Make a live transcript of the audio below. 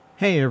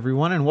Hey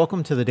everyone, and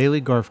welcome to the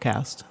Daily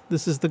Garfcast.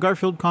 This is the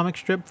Garfield comic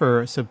strip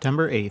for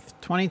September 8th,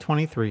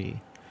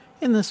 2023.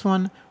 In this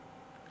one,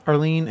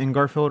 Arlene and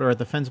Garfield are at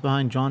the fence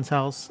behind John's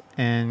house,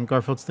 and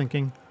Garfield's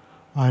thinking,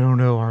 I don't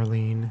know,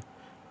 Arlene.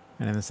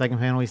 And in the second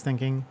panel, he's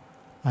thinking,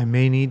 I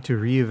may need to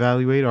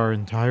reevaluate our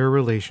entire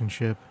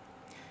relationship.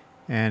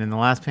 And in the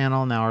last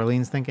panel, now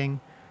Arlene's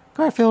thinking,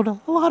 Garfield,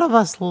 a lot of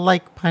us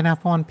like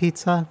pineapple on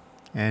pizza.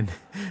 And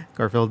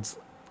Garfield's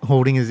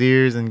holding his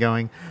ears and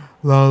going,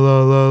 la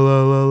la la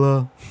la la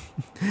la.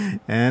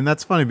 And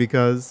that's funny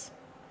because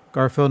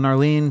Garfield and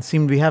Arlene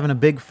seem to be having a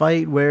big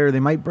fight where they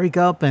might break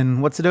up,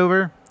 and what's it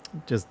over?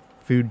 Just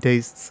food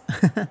tastes.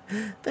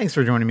 Thanks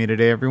for joining me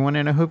today, everyone,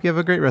 and I hope you have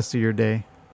a great rest of your day.